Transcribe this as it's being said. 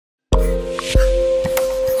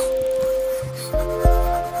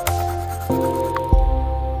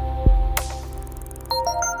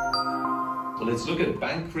let's look at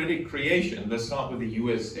bank credit creation. Let's start with the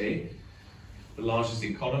USA, the largest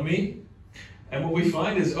economy. And what we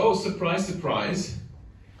find is, oh, surprise, surprise,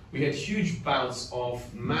 we had huge bouts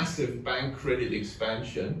of massive bank credit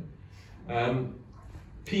expansion,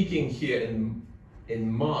 peaking here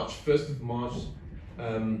in March, 1st of March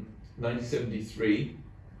 1973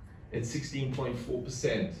 at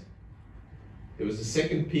 16.4%. There was a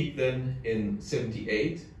second peak then in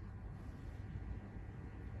 78.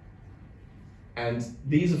 And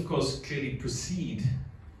these, of course, clearly precede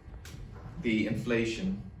the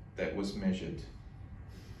inflation that was measured.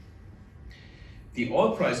 The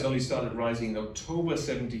oil price only started rising in October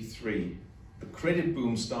 73. The credit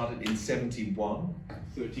boom started in 71,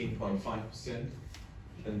 13.5%,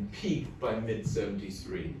 and peaked by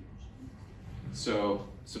mid-73. So,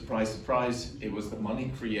 surprise, surprise, it was the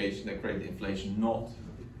money creation that created inflation, not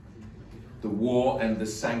the war and the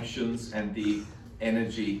sanctions and the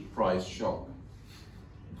energy price shock.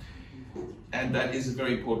 And that is a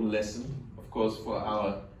very important lesson, of course, for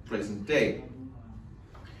our present day.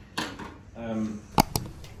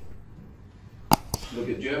 Look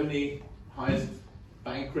at Germany, highest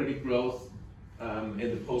bank credit growth in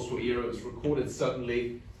the post-war era. It was recorded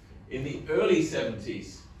suddenly in the early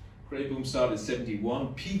 70s. Credit boom started at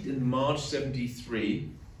 71, peaked in March 73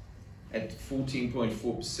 at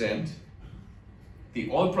 14.4%.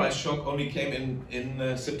 The oil price shock only came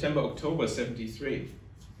in September, October 73.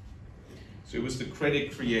 So it was the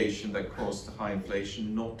credit creation that caused the high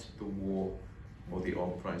inflation, not the war or the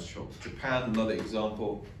oil price shock. Japan, another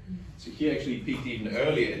example. So here actually peaked even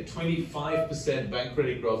earlier at 25% bank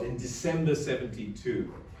credit growth in December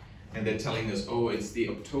 72. And they're telling us, oh, it's the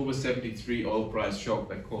October 73 oil price shock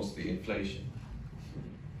that caused the inflation.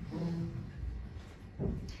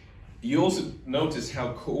 You also notice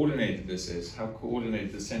how coordinated this is, how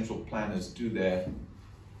coordinated the central planners do their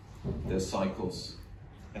cycles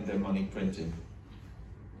and their money printing.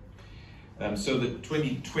 So the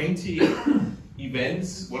 2020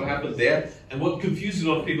 events, what happened there, and what confuses a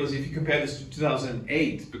lot of people is if you compare this to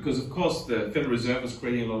 2008, because of course the Federal Reserve was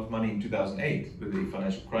creating a lot of money in 2008 with the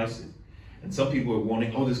financial crisis. And some people were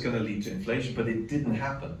warning, oh, this is going to lead to inflation, but it didn't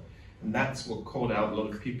happen. And that's what caught out a lot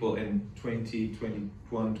of people in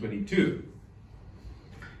 2021, 22.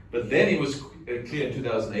 But then it was clear in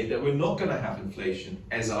 2008 that we're not going to have inflation,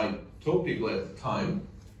 as I told people at the time.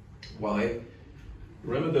 Why?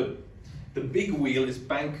 Remember, the big wheel is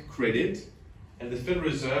bank credit, and the Federal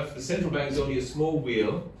Reserve, the central bank, is only a small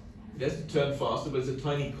wheel. It has to turn faster, but it's a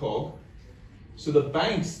tiny cog. So the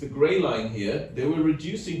banks, the gray line here, they were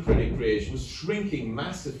reducing credit creation, was shrinking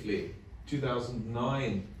massively.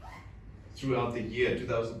 2009, throughout the year,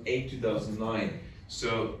 2008, 2009.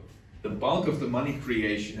 So the bulk of the money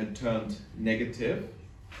creation had turned negative.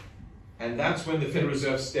 And that's when the Federal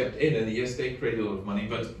Reserve stepped in, and yes, they created a lot of money,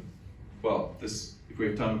 but, well, this, if we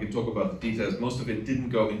have time, we can talk about the details. Most of it didn't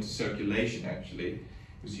go into circulation, actually. It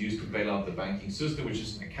was used to bail out the banking system, which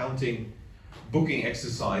is an accounting booking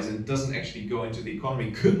exercise and doesn't actually go into the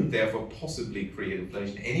economy, couldn't therefore possibly create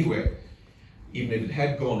inflation anywhere, even if it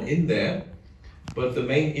had gone in there. But the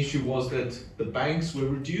main issue was that the banks were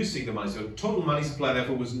reducing the money, so total money supply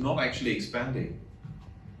therefore was not actually expanding.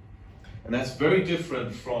 And that's very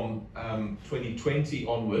different from 2020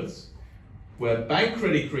 onwards, where bank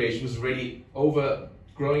credit creation was already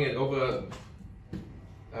growing at over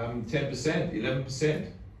 10%,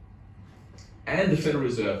 11%. And the Federal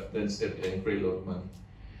Reserve then stepped in and created a lot of money.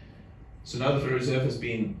 So now the Federal Reserve has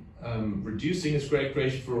been reducing its credit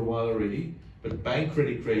creation for a while already, but bank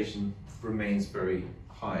credit creation remains very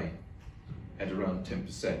high at around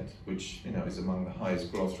 10%, which is among the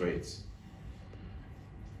highest growth rates.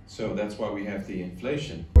 So that's why we have the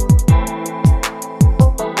inflation.